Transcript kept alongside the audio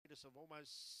course of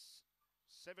almost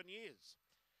 7 years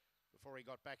before he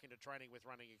got back into training with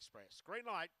Running Express. Green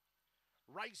light.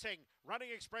 Racing, Running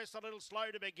Express a little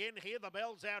slow to begin here. The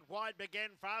bells out wide, began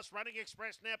fast. Running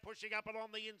Express now pushing up along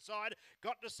the inside.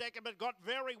 Got to second, but got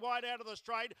very wide out of the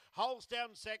straight. Holes down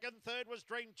second. Third was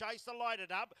Dream Chaser,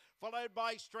 lighted up. Followed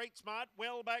by Street Smart,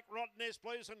 well back, Rottenness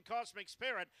Blues and Cosmic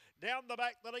Spirit. Down the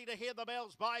back, the leader, Hear the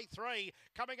Bells by 3.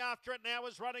 Coming after it now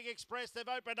is Running Express. They've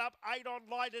opened up 8 on,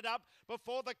 lighted up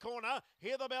before the corner.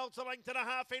 Hear the Bells a length and a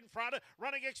half in front.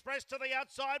 Running Express to the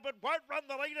outside, but won't run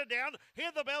the leader down.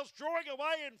 Hear the Bells drawing away.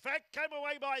 In fact, came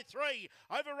away by 3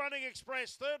 over Running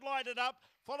Express. Third lighted up,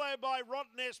 followed by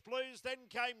Rottenness Blues. Then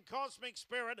came Cosmic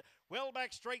Spirit. Well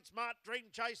back, Street Smart, Dream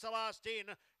Chaser last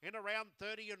in around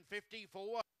 30 and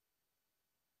 54.